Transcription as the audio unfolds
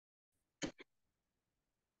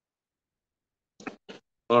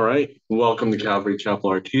All right. Welcome to Calvary Chapel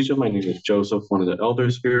Artesia. My name is Joseph, one of the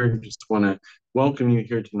elders here. Just want to welcome you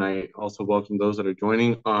here tonight. Also, welcome those that are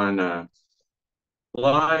joining on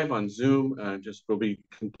live on Zoom. Just we'll be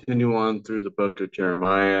continue on through the book of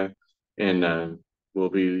Jeremiah, and we'll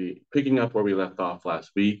be picking up where we left off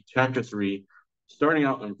last week, chapter 3, starting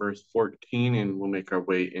out in verse 14, and we'll make our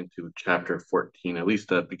way into chapter 14, at least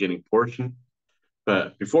the beginning portion.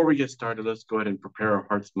 But before we get started, let's go ahead and prepare our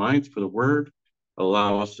hearts and minds for the word.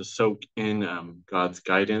 Allow us to soak in God's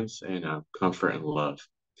guidance and comfort and love.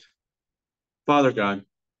 Father God,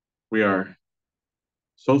 we are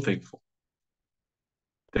so thankful.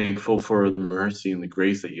 Thankful for the mercy and the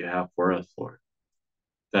grace that you have for us, Lord.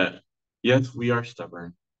 That, yes, we are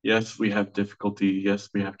stubborn. Yes, we have difficulty. Yes,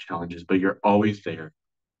 we have challenges, but you're always there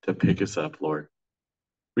to pick us up, Lord.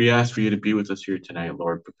 We ask for you to be with us here tonight,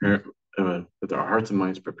 Lord. Prepare with our hearts and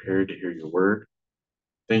minds prepared to hear your word.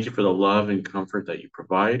 Thank you for the love and comfort that you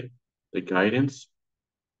provide, the guidance.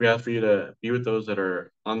 We ask for you to be with those that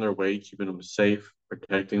are on their way, keeping them safe,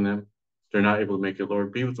 protecting them. If they're not able to make it,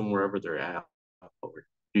 Lord, be with them wherever they're at, Lord.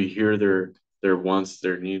 You hear their wants,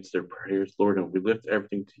 their needs, their prayers, Lord, and we lift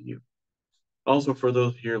everything to you. Also for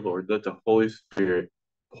those here, Lord, let the Holy Spirit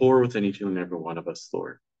pour within each and every one of us,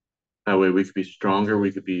 Lord. That way we could be stronger,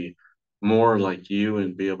 we could be more like you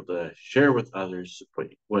and be able to share with others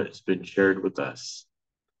what has been shared with us.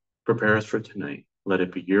 Prepare us for tonight. Let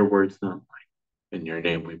it be your words, not mine. In your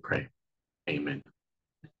name we pray. Amen.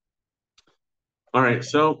 All right,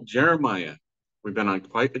 so Jeremiah, we've been on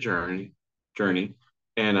quite a journey,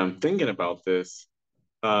 and I'm thinking about this.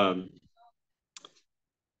 Um,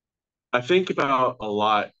 I think about a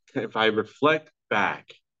lot if I reflect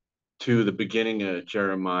back to the beginning of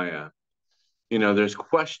Jeremiah. There's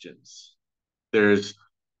questions. There's,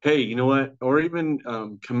 hey, you know what? Or even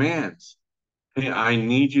commands. Hey, I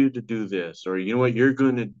need you to do this, or you know what? You're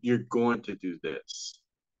going to do this.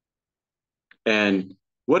 And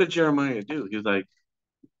what did Jeremiah do? He's like,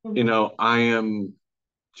 I am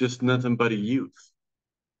just nothing but a youth.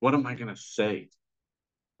 What am I going to say?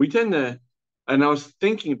 We tend to, and I was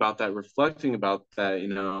thinking about that, reflecting about that,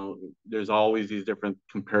 there's always these different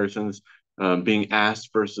comparisons, being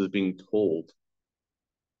asked versus being told.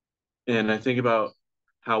 And I think about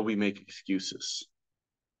how we make excuses.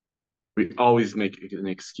 We always make an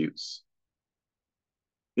excuse.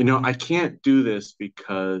 I can't do this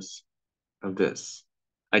because of this.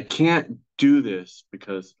 I can't do this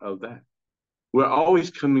because of that. We're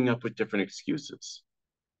always coming up with different excuses.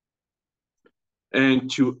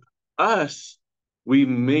 And to us, we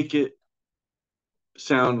make it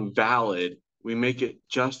sound valid. We make it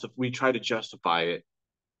we try to justify it.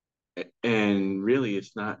 And really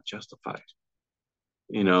it's not justified.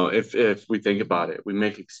 If we think about it, we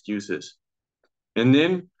make excuses. And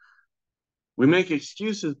then we make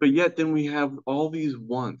excuses, but yet then we have all these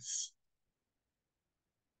wants.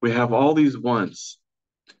 We have all these wants.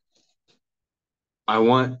 I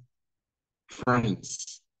want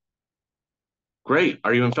friends. Great.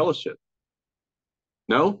 Are you in fellowship?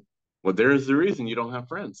 No? Well, there's the reason you don't have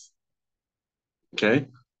friends. Okay.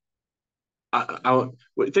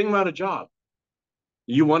 Think about a job.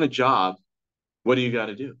 You want a job. What do you got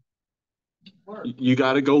to do? You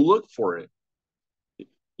got to go look for it.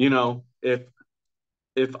 If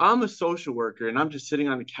I'm a social worker and I'm just sitting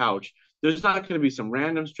on the couch, there's not going to be some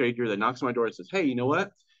random stranger that knocks on my door and says, hey, you know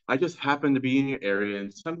what? I just happened to be in your area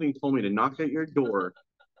and something told me to knock at your door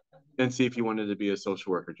and see if you wanted to be a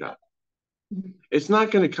social worker job. It's not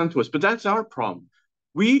going to come to us, but that's our problem.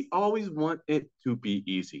 We always want it to be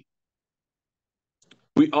easy.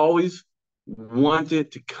 We always want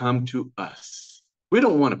it to come to us. We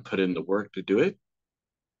don't want to put in the work to do it.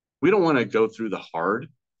 We don't want to go through the hard,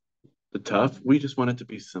 the tough. We just want it to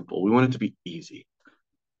be simple. We want it to be easy.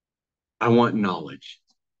 I want knowledge.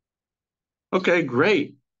 Okay,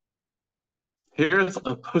 great. Here's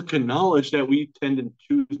a book of knowledge that we tend to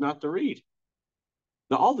choose not to read.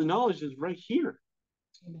 Now, all the knowledge is right here.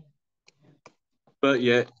 But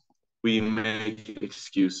yet, we make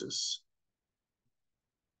excuses.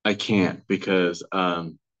 I can't because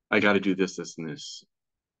I got to do this, this, and this.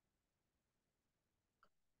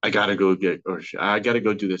 I got to go I got to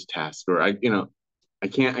go do this task, or I can't.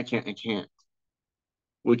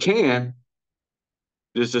 We can.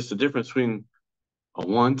 There's just a difference between a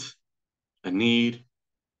want, a need,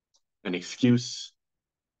 an excuse.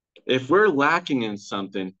 If we're lacking in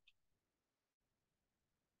something,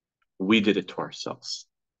 we did it to ourselves.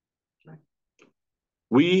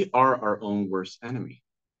 We are our own worst enemy.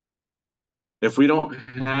 If we don't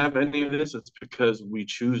have any of this, it's because we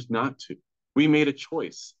choose not to. We made a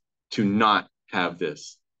choice to not have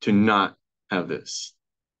this, to not have this.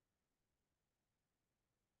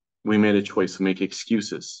 We made a choice to make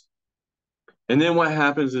excuses. And then what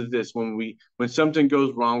happens is this, when something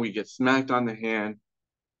goes wrong, we get smacked on the hand.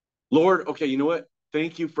 Lord, okay, you know what?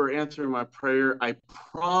 Thank you for answering my prayer. I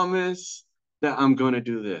promise that I'm going to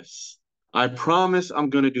do this. I promise I'm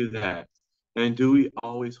going to do that. And do we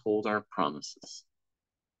always hold our promises?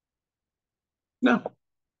 No.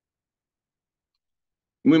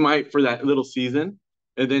 We might for that little season.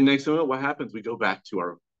 And then next minute, what happens? We go back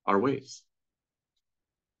to our ways.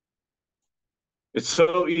 It's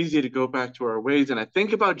so easy to go back to our ways. And I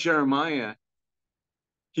think about Jeremiah.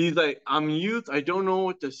 He's like, I'm youth. I don't know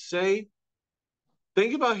what to say.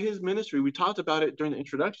 Think about his ministry. We talked about it during the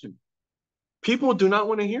introduction. People do not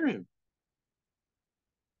want to hear him.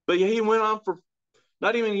 But yeah, he went on for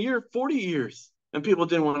not even a year, 40 years, and people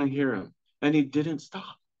didn't want to hear him. And he didn't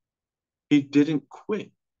stop. He didn't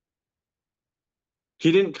quit.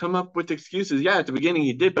 He didn't come up with excuses. Yeah, at the beginning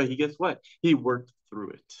he did, but guess what? He worked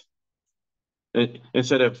through it. And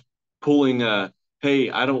instead of pulling hey,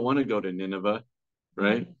 I don't want to go to Nineveh,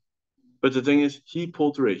 right? But the thing is, he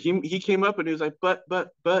pulled through it. He came up and he was like, but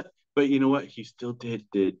you know what? He still did.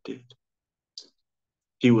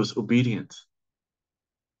 He was obedient.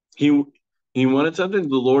 He he wanted something,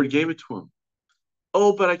 the Lord gave it to him.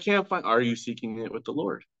 Oh, but I can't find. Are you seeking it with the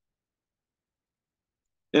Lord?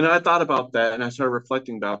 And I thought about that, and I started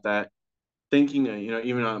reflecting about that, thinking,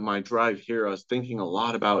 even on my drive here, I was thinking a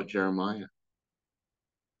lot about Jeremiah.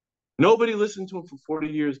 Nobody listened to him for 40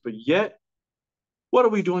 years, but yet, what are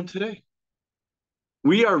we doing today?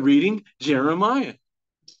 We are reading Jeremiah.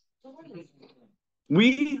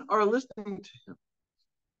 We are listening to him.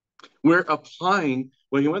 We're applying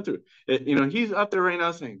what he went through. He's up there right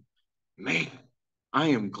now saying, man, I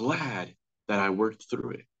am glad that I worked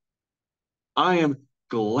through it. I am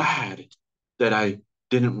glad that I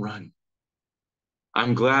didn't run.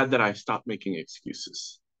 I'm glad that I stopped making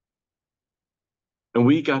excuses. And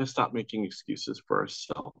we got to stop making excuses for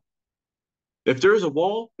ourselves. If there is a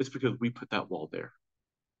wall, it's because we put that wall there.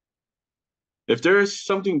 If there is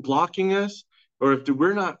something blocking us, or if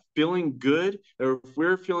we're not feeling good, or if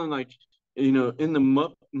we're feeling like, in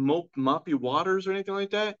the moppy waters or anything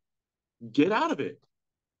like that, get out of it.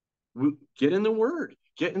 Get in the word,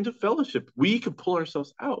 get into fellowship. We can pull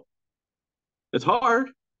ourselves out. It's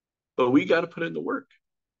hard, but we got to put in the work.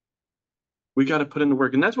 We got to put in the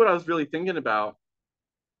work. And that's what I was really thinking about,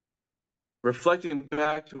 reflecting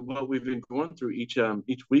back to what we've been going through each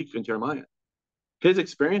week in Jeremiah, his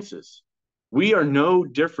experiences. We are no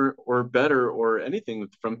different or better or anything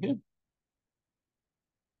from him.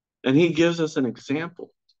 And he gives us an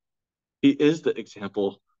example. He is the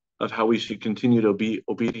example of how we should continue to be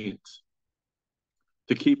obedient,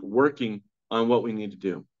 to keep working on what we need to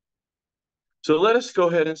do. So let us go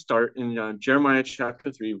ahead and start in Jeremiah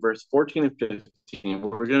chapter 3, verse 14 and 15.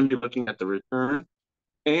 We're going to be looking at the return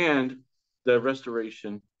and the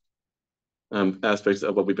restoration aspects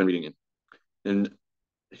of what we've been reading in. And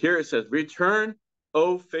here it says, return,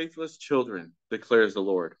 O faithless children, declares the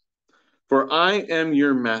Lord. For I am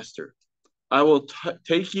your master. I will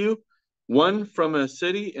take you, one from a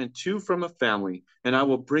city and two from a family, and I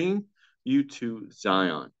will bring you to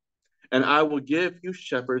Zion. And I will give you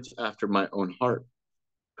shepherds after my own heart,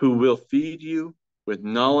 who will feed you with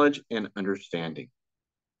knowledge and understanding.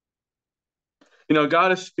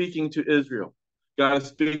 God is speaking to Israel. God is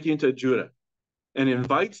speaking to Judah and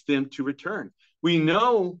invites them to return. We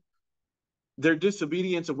know their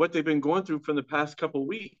disobedience of what they've been going through from the past couple of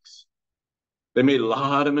weeks. They made a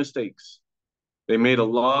lot of mistakes. They made a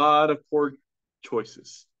lot of poor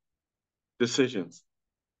choices, decisions,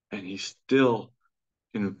 and he's still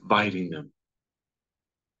inviting them.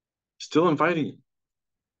 Still inviting them.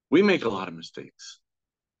 We make a lot of mistakes.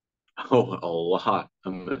 Oh, a lot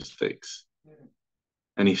of mistakes.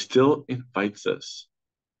 And he still invites us.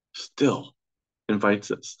 Still invites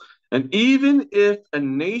us. And even if a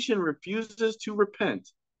nation refuses to repent,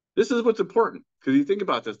 this is what's important, because you think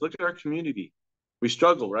about this. Look at our community. We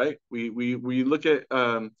struggle, right? We look at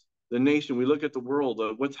the nation. We look at the world,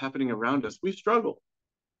 what's happening around us. We struggle.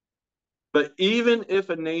 But even if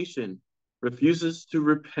a nation refuses to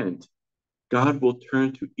repent, God will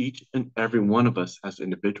turn to each and every one of us as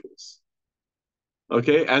individuals.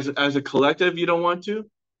 Okay? As a collective, you don't want to?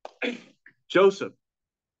 Joseph,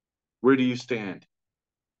 where do you stand?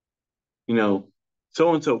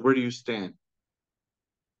 So-and-so, where do you stand?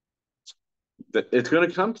 It's going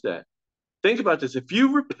to come to that. Think about this. If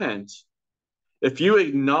you repent, if you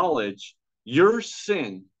acknowledge your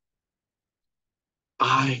sin,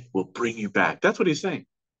 I will bring you back. That's what he's saying.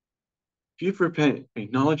 If you repent,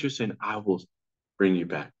 acknowledge your sin, I will bring you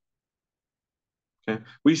back. Okay,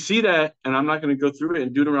 we see that, and I'm not going to go through it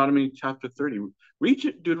in Deuteronomy chapter 30. Read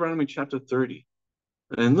Deuteronomy chapter 30,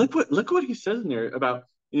 and look what he says in there about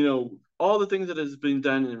all the things that has been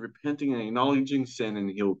done and repenting and acknowledging sin, and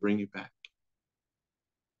He'll bring you back.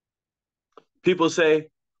 People say,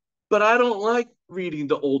 but I don't like reading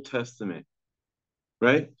the Old Testament,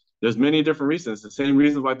 right? There's many different reasons. The same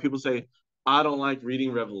reason why people say, I don't like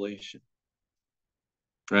reading Revelation,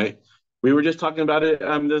 right? We were just talking about it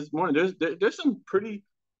this morning. There's some pretty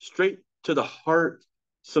straight to the heart,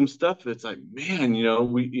 some stuff that's like, man,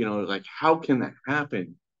 like, how can that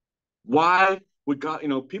happen? Why would God,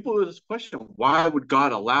 people with this question, why would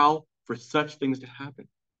God allow for such things to happen?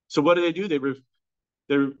 So what do?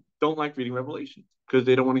 They don't like reading Revelation because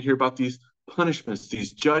they don't want to hear about these punishments,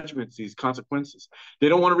 these judgments, these consequences. They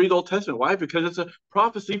don't want to read the Old Testament. Why? Because it's a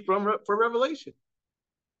prophecy for Revelation.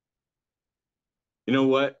 You know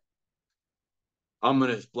what? I'm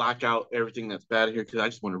gonna black out everything that's bad here because I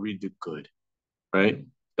just want to read the good, right?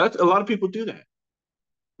 That's a lot of people do that,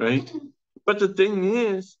 right? But the thing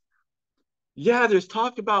is, yeah, there's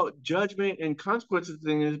talk about judgment and consequences.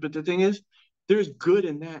 But the thing is, there's good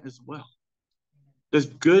in that as well. There's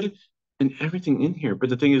good in everything in here. But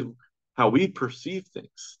the thing is, how we perceive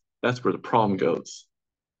things, that's where the problem goes.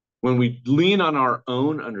 When we lean on our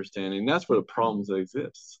own understanding, that's where the problems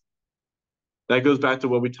exist. That goes back to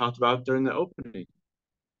what we talked about during the opening.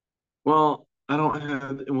 Well, I don't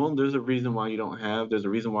have. Well, there's a reason why you don't have. There's a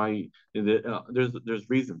reason why there's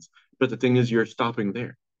reasons. But the thing is, you're stopping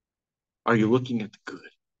there. Are you looking at the good?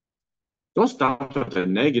 Don't stop at the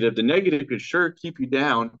negative. The negative could sure keep you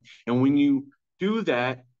down. And when you do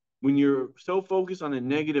that, when you're so focused on the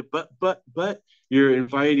negative, but you're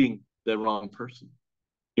inviting the wrong person.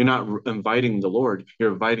 You're not inviting the Lord.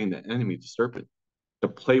 You're inviting the enemy, the serpent, to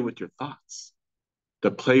play with your thoughts,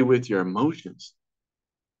 to play with your emotions,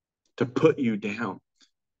 to put you down.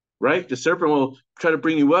 Right? The serpent will try to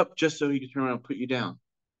bring you up just so he can turn around and put you down.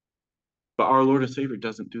 But our Lord and Savior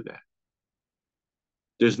doesn't do that.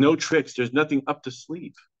 There's no tricks. There's nothing up the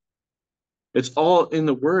sleeve. It's all in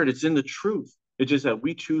the word. It's in the truth. It's just that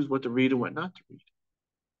we choose what to read and what not to read.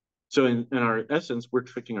 So in our essence, we're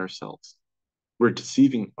tricking ourselves. We're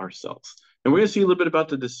deceiving ourselves. And we're going to see a little bit about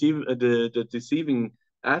the deceiving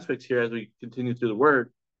aspects here as we continue through the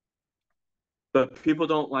word. But people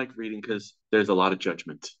don't like reading because there's a lot of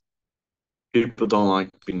judgment. People don't like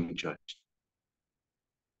being judged.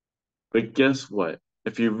 But guess what?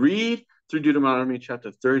 If you read through Deuteronomy chapter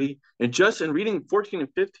 30, and just in reading 14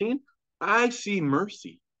 and 15, I see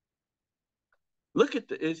mercy. Look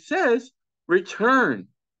at it says return,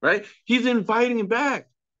 right? He's inviting him back.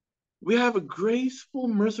 We have a graceful,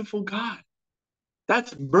 merciful God.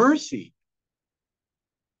 That's mercy.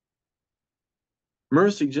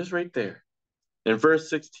 Mercy just right there. In verse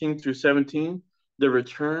 16 through 17, the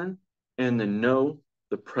return and the know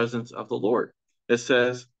the presence of the Lord. It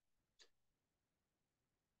says,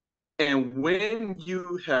 and when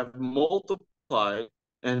you have multiplied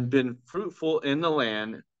and been fruitful in the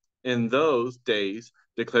land in those days,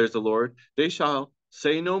 declares the Lord, they shall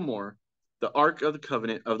say no more, the ark of the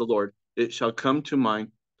covenant of the Lord, it shall come to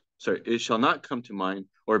mind. Sorry, it shall not come to mind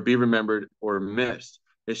or be remembered or missed.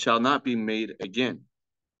 It shall not be made again.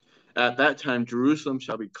 At that time, Jerusalem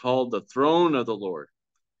shall be called the throne of the Lord,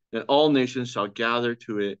 and all nations shall gather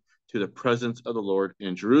to it, to the presence of the Lord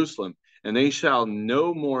in Jerusalem, and they shall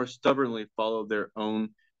no more stubbornly follow their own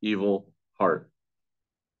evil heart.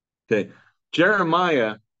 Okay,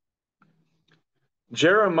 Jeremiah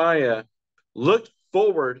looked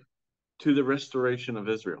forward to the restoration of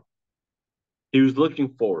Israel. He was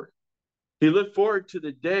looking forward. He looked forward to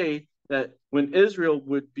the day that when Israel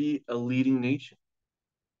would be a leading nation.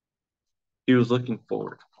 He was looking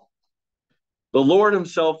forward. The Lord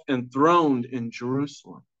himself enthroned in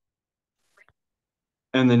Jerusalem.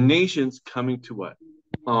 And the nations coming to what?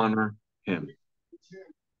 Honor him.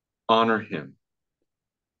 Honor him.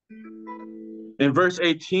 In verse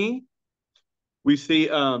 18, we see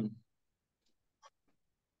the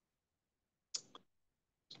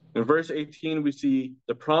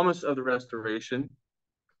promise of the restoration.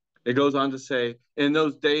 It goes on to say, in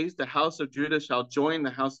those days, the house of Judah shall join the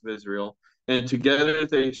house of Israel, and together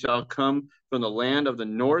they shall come from the land of the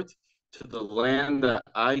north to the land that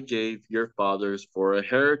I gave your fathers for a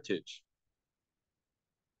heritage.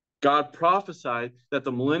 God prophesied that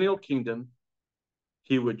the millennial kingdom,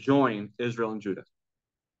 he would join Israel and Judah.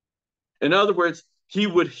 In other words, he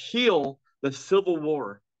would heal the civil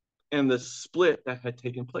war and the split that had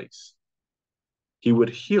taken place. He would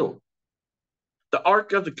heal. The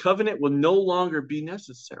Ark of the Covenant will no longer be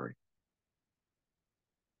necessary.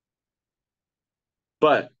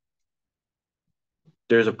 But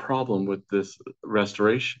there's a problem with this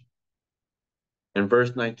restoration. In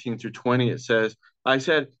verse 19 through 20, it says, I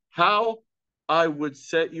said, how I would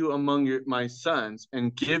set you among my sons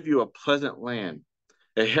and give you a pleasant land,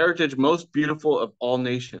 a heritage most beautiful of all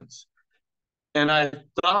nations. And I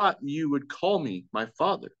thought you would call me my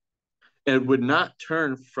father and would not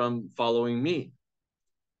turn from following me.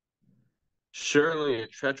 Surely a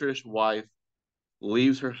treacherous wife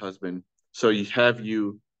leaves her husband, so have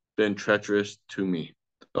you been treacherous to me,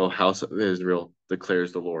 O house of Israel,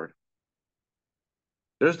 declares the Lord.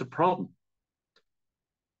 There's the problem.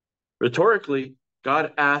 Rhetorically,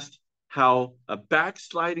 God asked how a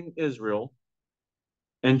backsliding Israel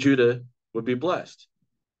and Judah would be blessed.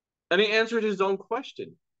 And he answered his own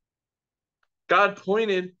question. God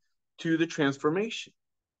pointed to the transformation.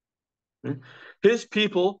 His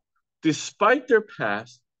people, despite their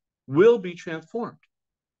past, will be transformed.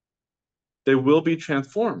 They will be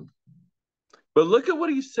transformed. But look at what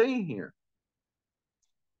he's saying here.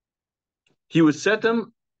 He would set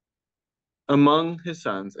them among his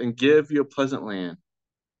sons and give you a pleasant land,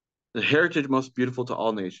 the heritage most beautiful to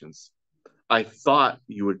all nations. I thought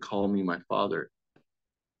you would call me my father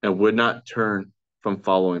and would not turn from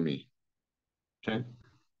following me. Okay.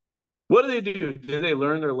 What do? Did they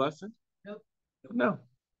learn their lesson? Nope. No.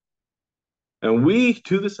 And we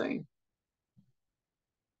do the same.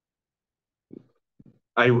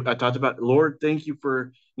 I talked about, Lord, thank you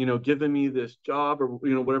for, giving me this job or,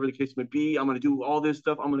 whatever the case may be. I'm going to do all this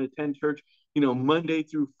stuff. I'm going to attend church, Monday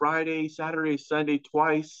through Friday, Saturday, Sunday,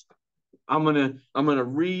 twice. I'm going to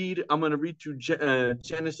read through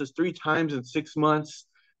Genesis 3 times in 6 months,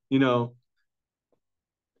 and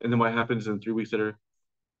then what happens in 3 weeks later?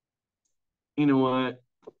 You know what?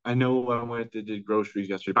 I know I went to do groceries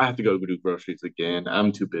yesterday, but I have to go do groceries again.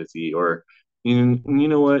 I'm too busy. Or, you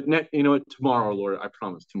know what? Tomorrow, Lord, I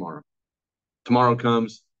promise tomorrow. Tomorrow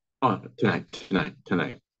comes, oh, tonight.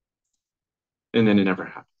 And then it never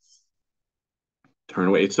happens. Turn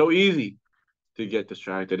away. It's so easy to get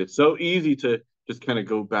distracted. It's so easy to just kind of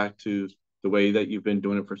go back to the way that you've been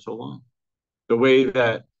doing it for so long. The way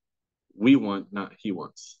that we want, not he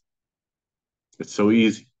wants. It's so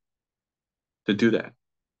easy to do that.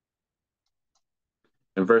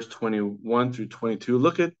 In verse 21 through 22,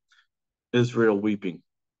 look at Israel weeping.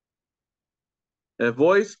 A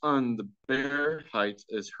voice on the bare heights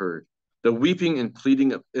is heard, the weeping and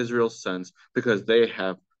pleading of Israel's sons, because they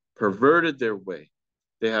have perverted their way.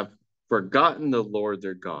 They have forgotten the Lord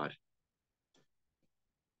their God.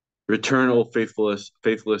 Return, O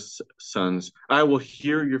faithless sons. I will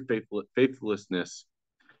hear your faithlessness.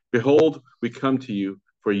 Behold, we come to you,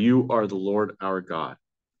 for you are the Lord our God.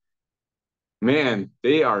 Man,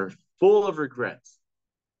 they are full of regrets.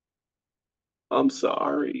 I'm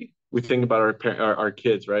sorry. We think about our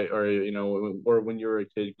kids, right? Or or when you were a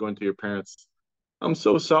kid going to your parents. I'm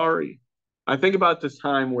so sorry. I think about this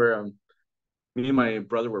time where me and my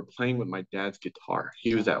brother were playing with my dad's guitar.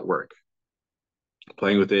 He was at work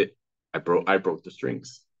playing with it. I broke the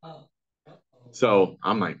strings. So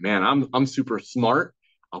I'm like, man, I'm super smart.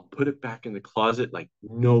 I'll put it back in the closet like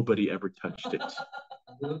nobody ever touched it.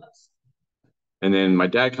 And then my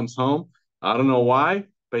dad comes home. I don't know why,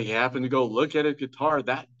 but he happened to go look at his guitar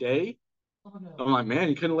that day. Oh, no. I'm like, man,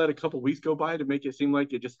 you couldn't let a couple weeks go by to make it seem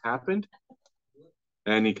like it just happened.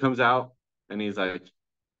 And he comes out and he's like,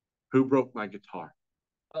 who broke my guitar?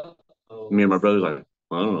 Uh-oh. Me and my brother's like,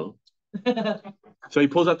 I don't know. So he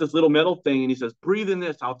pulls out this little metal thing and he says, breathe in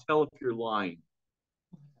this. I'll tell if you're lying.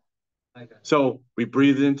 So I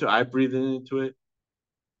breathe into it.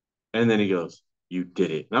 And then he goes, you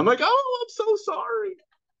did it. And I'm like, oh, I'm so sorry.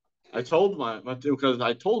 I told because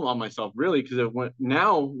I told him on myself, really, because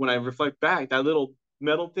now when I reflect back, that little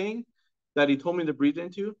metal thing that he told me to breathe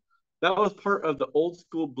into, that was part of the old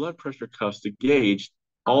school blood pressure cuffs, the gauge,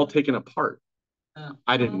 all taken apart.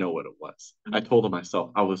 I didn't know what it was. I told him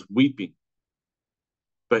myself. I was weeping,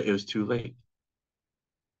 but it was too late.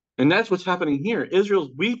 And that's what's happening here.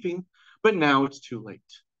 Israel's weeping, but now it's too late.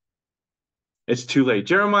 It's too late.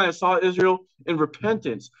 Jeremiah saw Israel in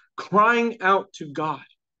repentance, crying out to God.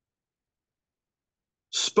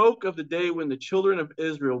 Spoke of the day when the children of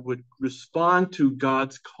Israel would respond to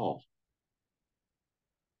God's call.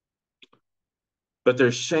 But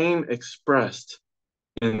their shame expressed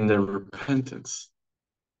in their repentance.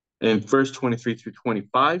 In verse 23 through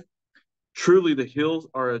 25, truly the hills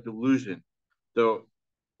are a delusion, the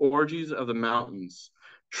orgies of the mountains.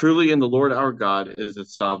 Truly in the Lord our God is the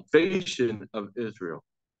salvation of Israel.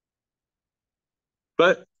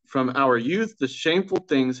 But from our youth, the shameful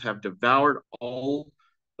things have devoured all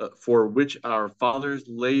for which our fathers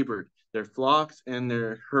labored. their flocks and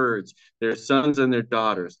their herds, their sons and their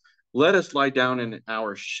daughters. Let us lie down in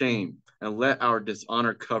our shame and let our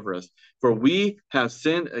dishonor cover us. For we have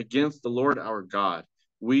sinned against the Lord our God,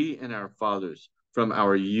 we and our fathers, from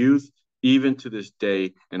our youth even to this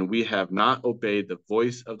day, and we have not obeyed the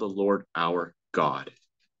voice of the Lord our God.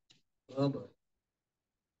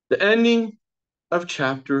 The ending of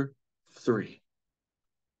chapter 3.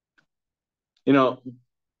 You know,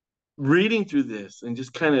 reading through this and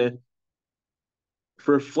just kind of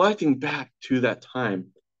reflecting back to that time,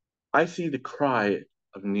 I see the cry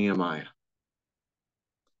of Nehemiah.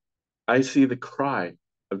 I see the cry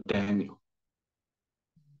of Daniel,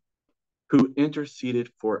 who interceded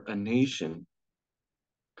for a nation.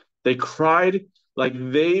 They cried like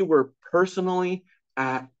they were personally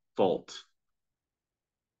at fault.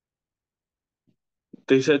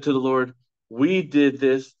 They said to the Lord, "We did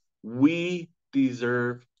this. We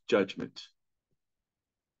deserve judgment."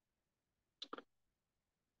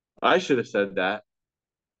 I should have said that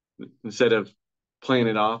instead of playing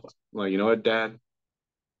it off. Well, you know what, Dad?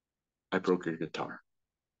 I broke your guitar.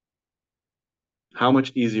 How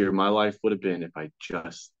much easier my life would have been if I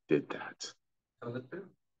just did that.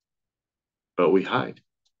 But we hide.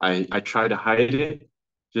 I try to hide it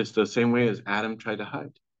just the same way as Adam tried to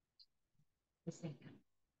hide.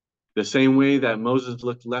 The same way that Moses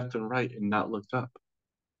looked left and right and not looked up.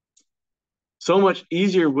 So much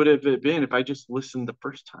easier would have it been if I just listened the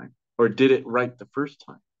first time or did it right the first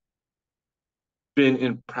time. Been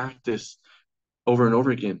in practice over and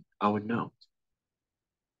over again, I would know.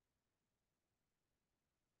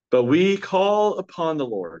 But we call upon the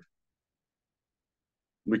Lord.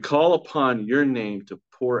 We call upon your name to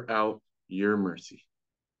pour out your mercy.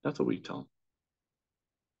 That's what we tell him.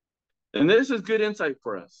 And this is good insight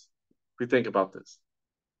for us if we think about this.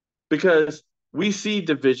 Because we see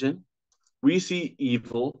division, we see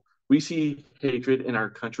evil, we see hatred in our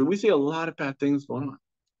country, we see a lot of bad things going on.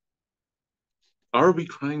 Are we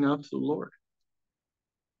crying out to the Lord?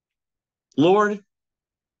 Lord,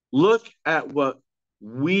 look at what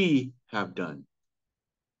we have done.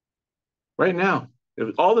 Right now,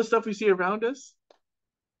 all the stuff we see around us,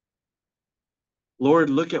 Lord,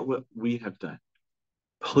 look at what we have done.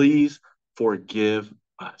 Please forgive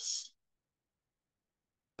us.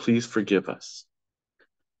 Please forgive us.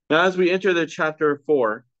 Now, as we enter the chapter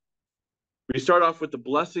 4, we start off with the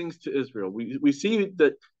blessings to Israel. We see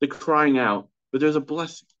the crying out, but there's a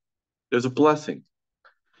blessing. There's a blessing.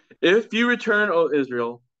 If you return, O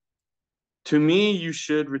Israel, to me you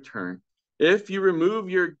should return. If you remove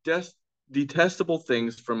your detestable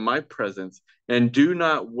things from my presence and do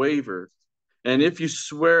not waver, and if you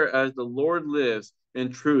swear as the Lord lives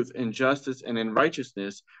in truth, in justice, and in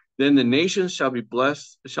righteousness, then the nations shall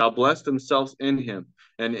bless themselves in him,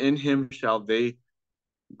 and in him shall they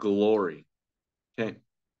glory. Okay.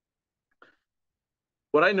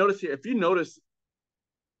 What I notice here, if you notice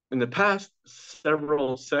in the past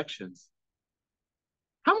several sections,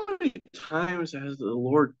 how many times has the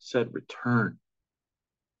Lord said, return,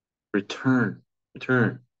 return,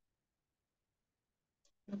 return?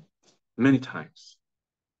 Many times.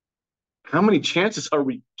 How many chances are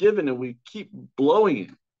we given and we keep blowing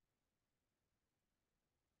it?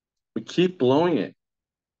 We keep blowing it.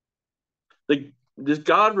 This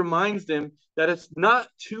God reminds them that it's not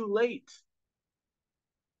too late.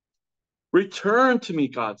 Return to me,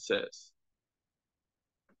 God says.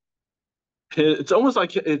 It's almost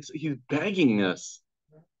like he's begging us.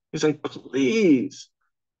 He's like, please.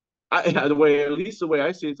 At least the way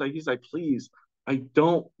I see it, it's like he's like, please, I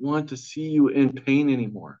don't want to see you in pain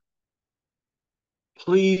anymore.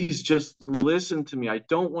 Please just listen to me. I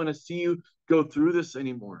don't want to see you go through this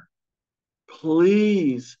anymore.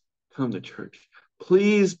 Please come to church.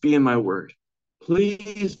 Please be in my word.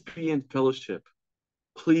 Please be in fellowship.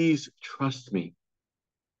 Please trust me.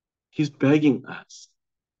 He's begging us.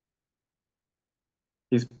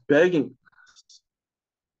 He's begging us.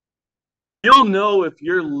 You'll know if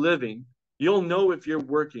you're living, you'll know if you're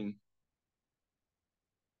working,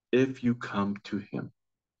 if you come to him.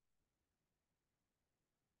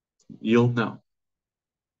 You'll know.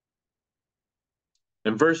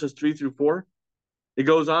 In verses 3-4, it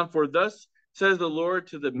goes on, for thus says the Lord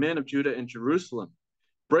to the men of Judah and Jerusalem,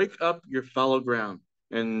 break up your fallow ground,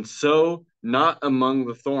 and sow not among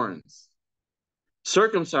the thorns.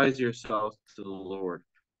 Circumcise yourselves to the Lord.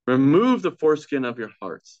 Remove the foreskin of your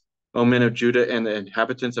hearts, O men of Judah and the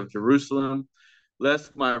inhabitants of Jerusalem,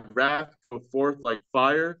 lest my wrath go forth like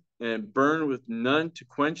fire and burn with none to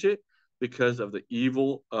quench it because of the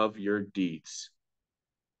evil of your deeds.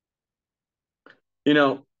 You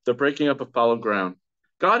know, the breaking up of fallow ground.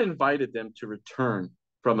 God invited them to return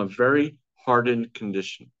from a very hardened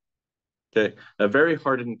condition. Okay, a very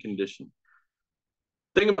hardened condition.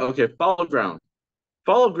 Think about, okay, fallow ground.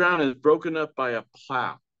 Fallow ground is broken up by a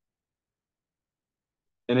plow.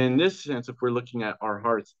 And in this sense, if we're looking at our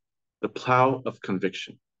hearts, the plow of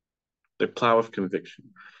conviction, the plow of conviction.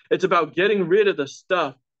 It's about getting rid of the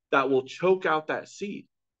stuff that will choke out that seed,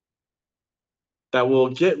 that will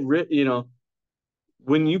get rid,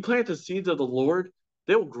 when you plant the seeds of the Lord,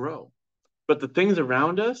 they will grow. But the things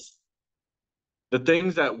around us, the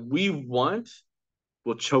things that we want,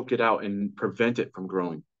 will choke it out and prevent it from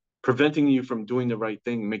growing, preventing you from doing the right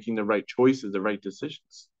thing, making the right choices, the right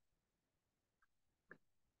decisions.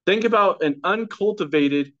 Think about an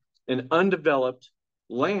uncultivated and undeveloped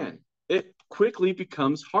land. It quickly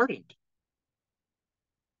becomes hardened.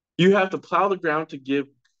 You have to plow the ground to give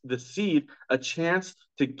the seed a chance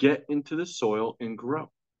to get into the soil and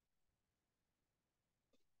grow.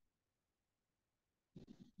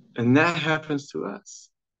 And that happens to us.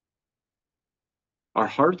 Our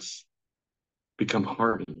hearts become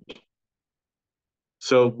hardened.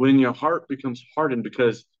 So when your heart becomes hardened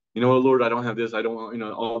because, Lord, I don't have this, I don't want,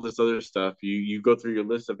 all this other stuff, you go through your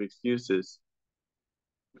list of excuses.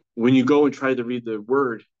 When you go and try to read the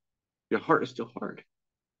word, your heart is still hard.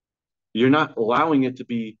 You're not allowing it to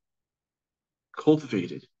be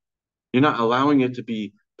cultivated. You're not allowing it to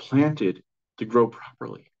be planted to grow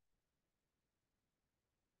properly.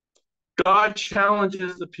 God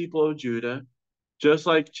challenges the people of Judah, just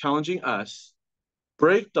like challenging us.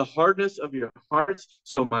 Break the hardness of your hearts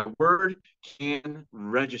so my word can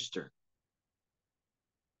register.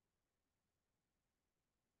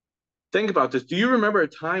 Think about this. Do you remember a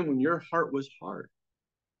time when your heart was hard?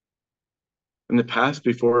 In the past,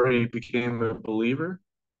 before you became a believer?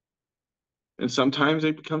 And sometimes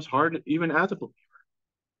it becomes hard even as a believer.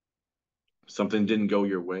 Something didn't go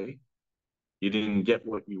your way. You didn't get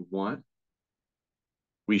what you want.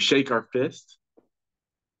 We shake our fist.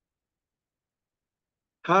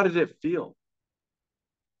 How did it feel?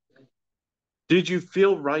 Did you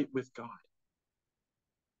feel right with God?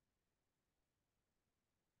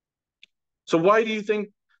 So why do you think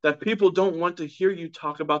that people don't want to hear you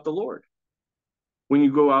talk about the Lord when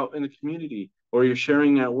you go out in the community or you're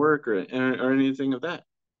sharing at work or anything of that?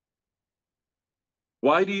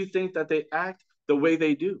 Why do you think that they act the way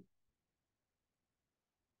they do?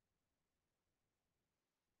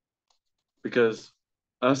 Because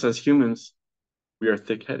us as humans, we are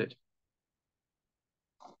thick-headed.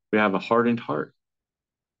 We have a hardened heart.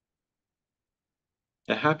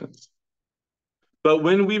 It happens. But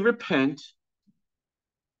when we repent,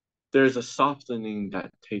 there's a softening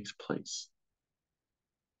that takes place.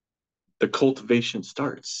 The cultivation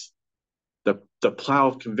starts. The plow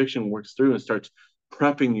of conviction works through and starts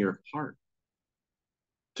prepping your heart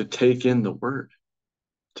to take in the word,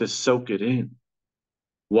 to soak it in,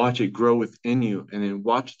 watch it grow within you, and then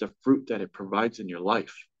watch the fruit that it provides in your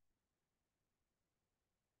life.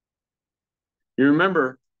 You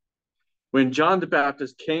remember when John the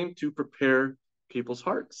Baptist came to prepare people's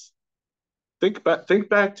hearts. Think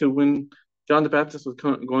back to when John the Baptist was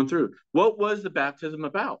going through. What was the baptism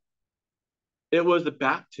about? It was the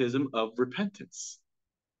baptism of repentance.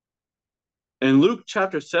 In Luke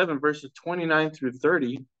chapter 7, verses 29 through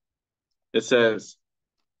 30, it says,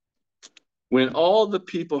 when all the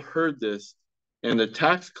people heard this, and the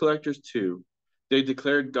tax collectors too, they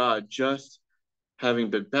declared God just,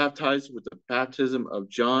 having been baptized with the baptism of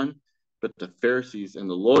John. But the Pharisees and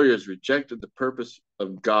the lawyers rejected the purpose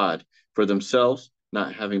of God for themselves,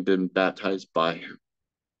 not having been baptized by him.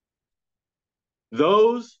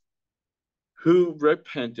 Those who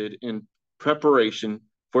repented in preparation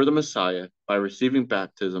for the Messiah by receiving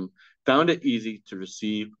baptism found it easy to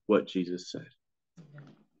receive what Jesus said.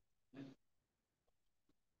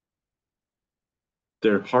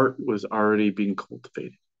 Their heart was already being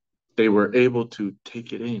cultivated. They were able to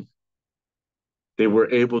take it in. They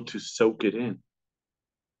were able to soak it in.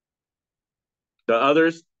 The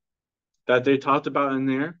others that they talked about in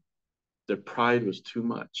there, their pride was too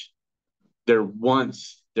much. Their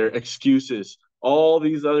wants, their excuses, all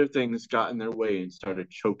these other things got in their way and started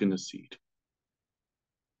choking the seed.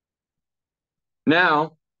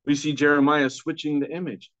 Now we see Jeremiah switching the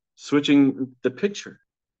image, switching the picture.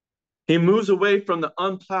 He moves away from the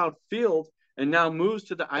unplowed field and now moves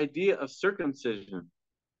to the idea of circumcision.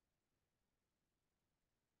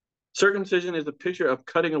 Circumcision is a picture of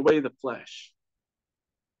cutting away the flesh.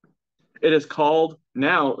 It is called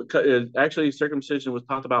now, actually circumcision was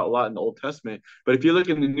talked about a lot in the Old Testament, but if you look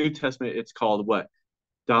in the New Testament, it's called what?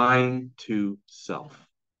 Dying to self.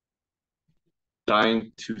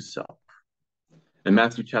 Dying to self. In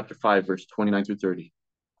Matthew chapter 5, verse 29 through 30.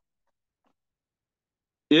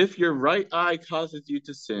 If your right eye causes you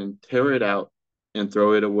to sin, tear it out and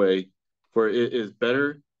throw it away, for it is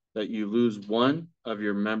better that you lose one of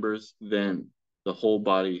your members than the whole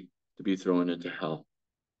body to be thrown into hell.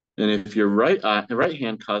 And if your right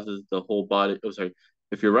hand causes the whole body,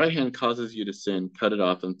 if your right hand causes you to sin, cut it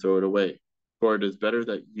off and throw it away. For it is better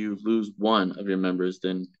that you lose one of your members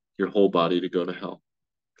than your whole body to go to hell.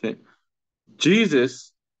 Okay.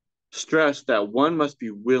 Jesus stressed that one must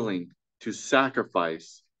be willing to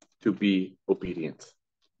sacrifice to be obedient.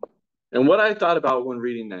 And what I thought about when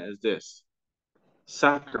reading that is this: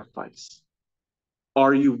 sacrifice.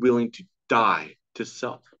 Are you willing to die to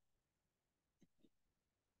self?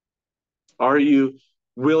 Are you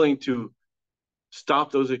willing to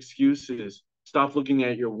stop those excuses, stop looking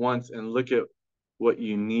at your wants, and look at what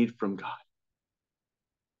you need from God?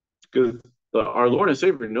 Because our Lord and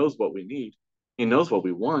Savior knows what we need. He knows what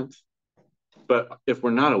we want. But if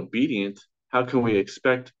we're not obedient, how can we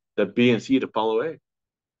expect the B and C to follow A?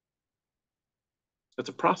 That's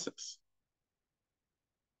a process.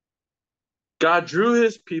 God drew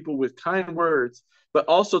his people with kind words, but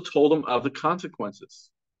also told them of the consequences.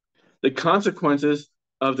 The consequences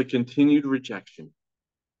of the continued rejection.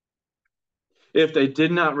 If they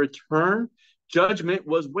did not return, judgment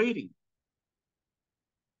was waiting.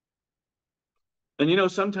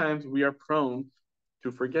 And sometimes we are prone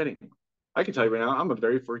to forgetting. I can tell you right now, I'm a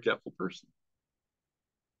very forgetful person.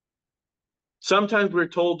 Sometimes we're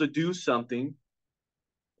told to do something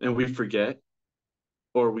and we forget,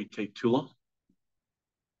 or we take too long.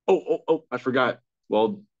 Oh, I forgot.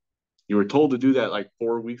 Well, you were told to do that like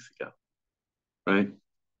 4 weeks ago, right?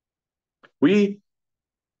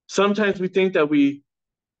 Sometimes we think that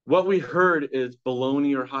what we heard is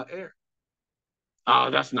baloney or hot air. Oh,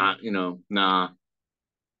 that's not, nah,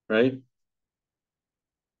 right?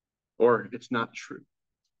 Or it's not true.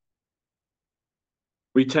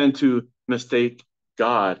 We tend to mistake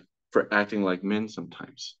God for acting like men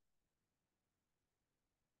sometimes.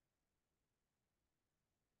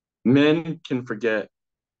 Men can forget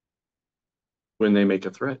when they make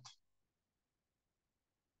a threat.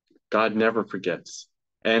 God never forgets.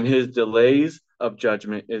 And his delays of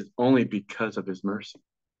judgment is only because of his mercy.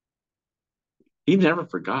 He never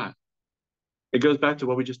forgot. It goes back to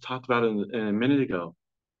what we just talked about in a minute ago.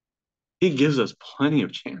 He gives us plenty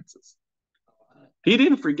of chances. He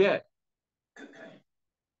didn't forget.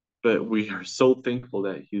 But we are so thankful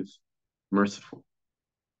that he's merciful.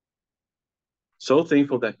 So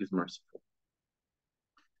thankful that he's merciful.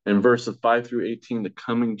 In verses 5 through 18, the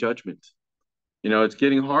coming judgment. It's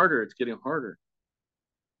getting harder. It's getting harder.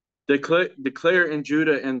 Declare in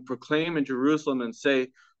Judah and proclaim in Jerusalem and say,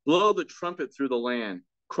 blow the trumpet through the land.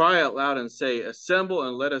 Cry out loud and say, assemble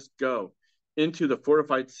and let us go into the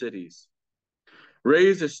fortified cities.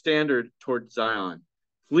 Raise a standard toward Zion.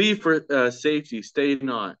 Flee for safety, stay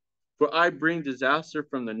not. For I bring disaster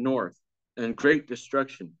from the north and great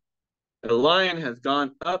destruction. A lion has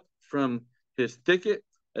gone up from his thicket.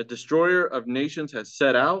 A destroyer of nations has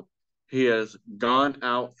set out. He has gone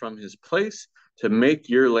out from his place to make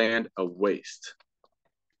your land a waste.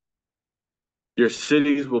 Your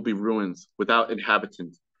cities will be ruins without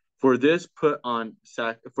inhabitants. For this put on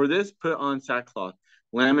sackcloth,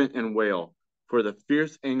 lament and wail. For the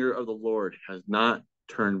fierce anger of the Lord has not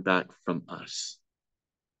turned back from us.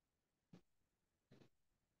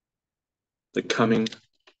 The coming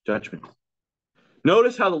judgment.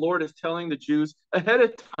 Notice how the Lord is telling the Jews ahead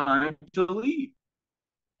of time to leave.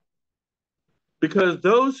 Because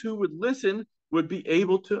those who would listen would be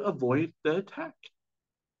able to avoid the attack.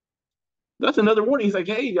 That's another warning. He's like,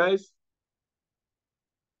 hey, guys.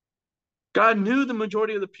 God knew the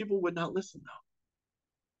majority of the people would not listen, though.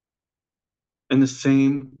 And the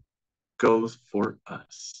same goes for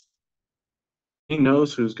us. He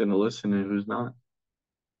knows who's going to listen and who's not.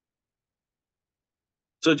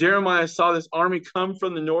 So Jeremiah saw this army come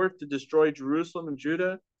from the north to destroy Jerusalem and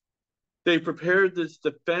Judah. They prepared this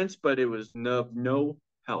defense, but it was no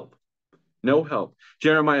help. No help.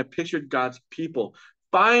 Jeremiah pictured God's people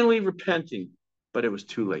finally repenting, but it was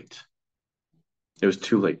too late. It was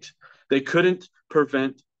too late. They couldn't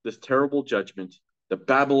prevent this terrible judgment. The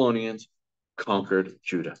Babylonians conquered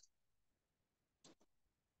Judah.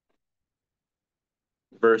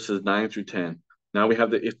 Verses 9 through 10. Now we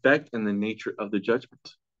have the effect and the nature of the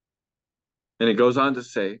judgment. And it goes on to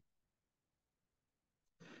say,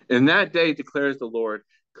 in that day, declares the Lord,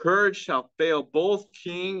 courage shall fail both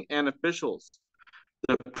king and officials.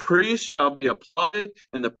 The priests shall be applauded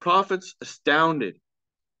and the prophets astounded.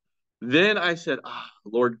 Then I said,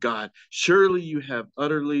 Lord God, surely you have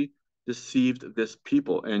utterly deceived this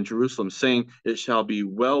people and Jerusalem, saying, it shall be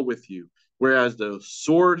well with you. whereas the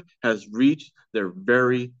sword has reached their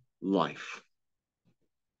very life.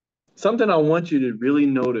 Something I want you to really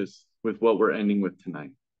notice with what we're ending with tonight.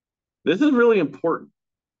 This is really important.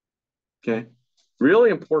 Okay? Really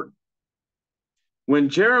important. When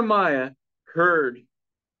Jeremiah heard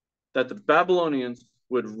that the Babylonians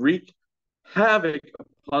would wreak havoc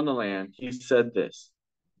upon the land, he said this: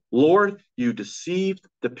 Lord, you deceived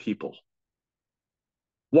the people.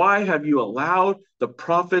 Why have you allowed the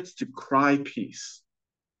prophets to cry peace?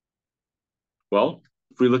 Well,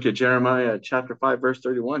 if we look at Jeremiah chapter 5, verse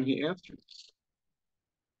 31, he answers.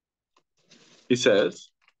 He says,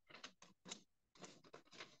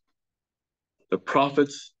 the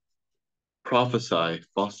prophets prophesy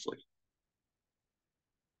falsely,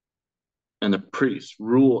 and the priests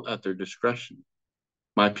rule at their discretion.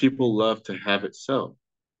 My people love to have it so.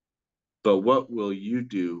 But what will you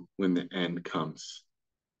do when the end comes?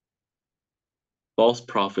 False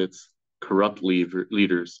prophets, corrupt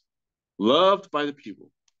leaders, loved by the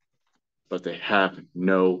people, but they have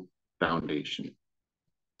no foundation.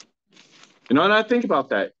 And I think about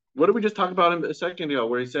that. What did we just talk about a second ago,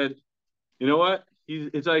 where he said, you know what?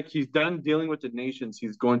 It's like he's done dealing with the nations.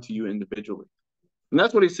 He's going to you individually. And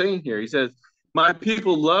that's what he's saying here. He says, my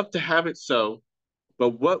people love to have it so,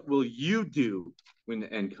 but what will you do when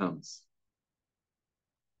the end comes?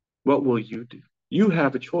 What will you do? You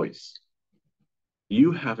have a choice.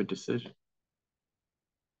 You have a decision.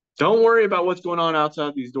 Don't worry about what's going on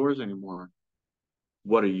outside these doors anymore.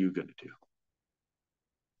 What are you going to do?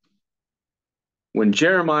 When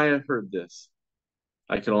Jeremiah heard this,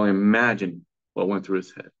 I can only imagine what went through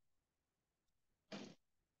his head.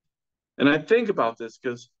 And I think about this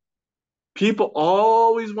because people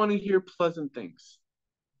always want to hear pleasant things.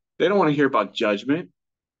 They don't want to hear about judgment.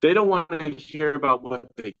 They don't want to hear about what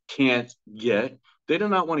they can't get. They do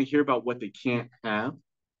not want to hear about what they can't have.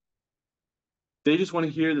 They just want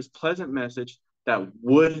to hear this pleasant message that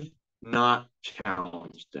would not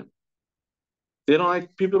challenge them.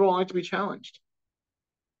 People don't like to be challenged.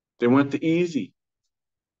 They want the easy.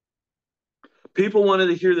 People wanted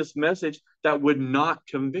to hear this message that would not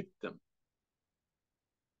convict them.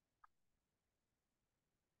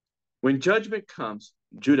 When judgment comes,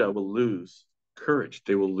 Judah will lose courage.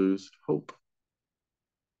 They will lose hope.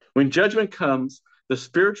 When judgment comes, the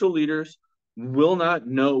spiritual leaders will not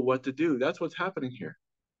know what to do. That's what's happening here.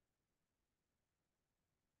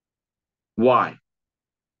 Why?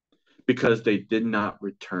 Because they did not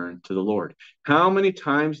return to the Lord. How many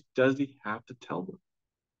times does he have to tell them?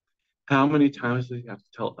 How many times does he have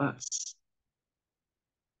to tell us?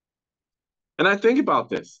 And I think about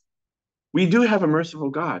this. We do have a merciful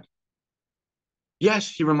God. Yes,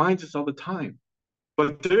 he reminds us all the time.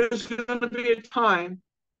 But there's going to be a time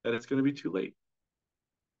that it's going to be too late.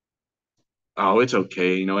 Oh, it's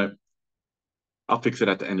okay. You know what? I'll fix it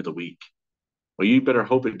at the end of the week. Well, you better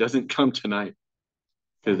hope it doesn't come tonight,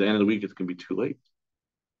 because at the end of the week, it's going to be too late.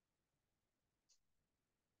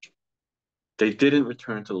 They didn't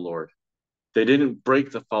return to the Lord. They didn't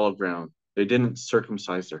break the fallow ground. They didn't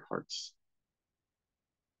circumcise their hearts.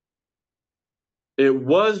 It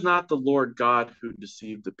was not the Lord God who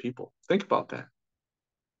deceived the people. Think about that.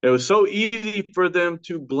 It was so easy for them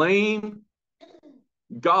to blame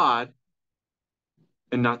God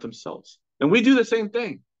and not themselves. And we do the same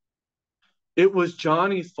thing. It was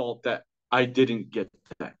Johnny's fault that I didn't get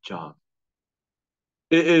that job.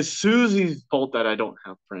 It is Susie's fault that I don't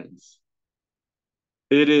have friends.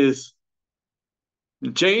 It is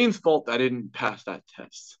Jane's fault that I didn't pass that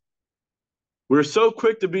test. We're so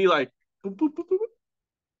quick to be like, boop, boop, boop, boop,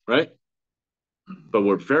 right? But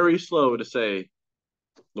we're very slow to say,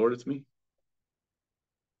 Lord, it's me.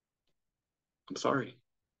 I'm sorry.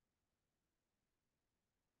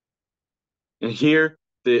 And here,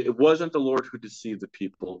 it wasn't the Lord who deceived the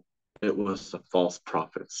people. It was the false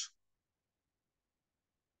prophets.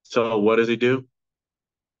 So what does he do?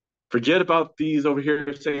 Forget about these over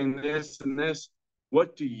here saying this and this.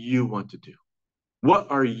 What do you want to do?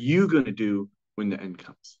 What are you going to do when the end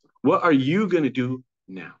comes? What are you going to do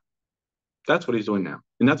now? That's what he's doing now.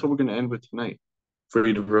 And that's what we're going to end with tonight. For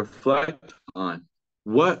you to reflect on,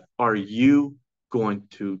 what are you going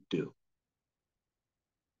to do?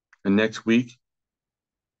 And next week,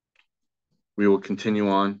 we will continue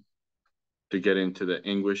on to get into the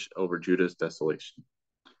anguish over Judah's desolation.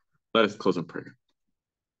 Let us close in prayer.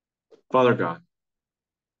 Father God,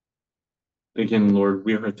 again, Lord,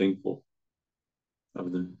 we are thankful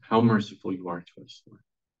of how merciful you are to us, Lord.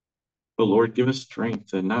 But Lord, give us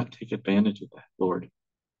strength to not take advantage of that, Lord.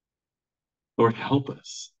 Lord, help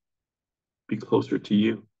us be closer to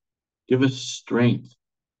you. Give us strength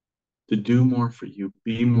to do more for you,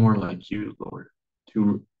 be more like you, Lord,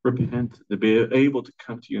 to repent, to be able to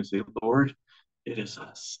come to you and say, Lord, it is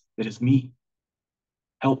us, it is me,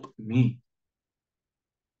 help me.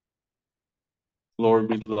 Lord,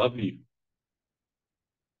 we love you.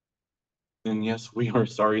 And yes, we are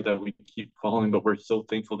sorry that we keep falling, but we're so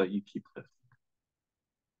thankful that you keep lifting.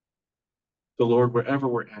 So, Lord, wherever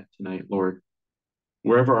we're at tonight, Lord,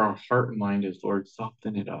 wherever our heart and mind is, Lord,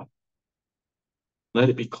 soften it up. Let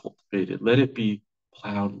it be cultivated. Let it be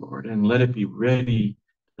plowed, Lord, and let it be ready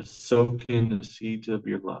to soak in the seeds of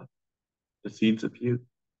your love, the seeds of you.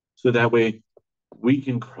 So that way we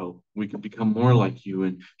can grow, we can become more like you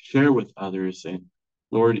and share with others. And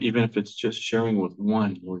Lord, even if it's just sharing with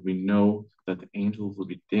one, Lord, we know that the angels will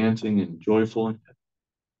be dancing and joyful in heaven.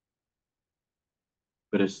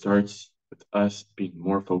 But it starts with us being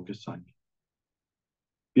more focused on you.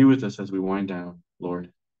 Be with us as we wind down,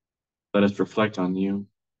 Lord. Let us reflect on you.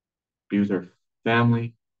 Be with our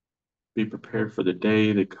family. Be prepared for the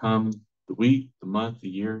day to come, the week, the month, the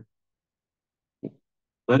year.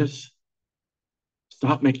 Let us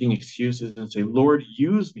stop making excuses and say, Lord,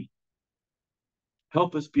 use me.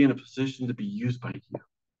 Help us be in a position to be used by you.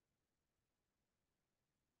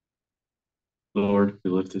 Lord,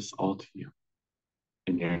 we lift this all to you.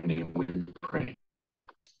 In your name we pray.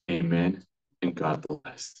 Amen. And God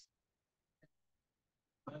bless.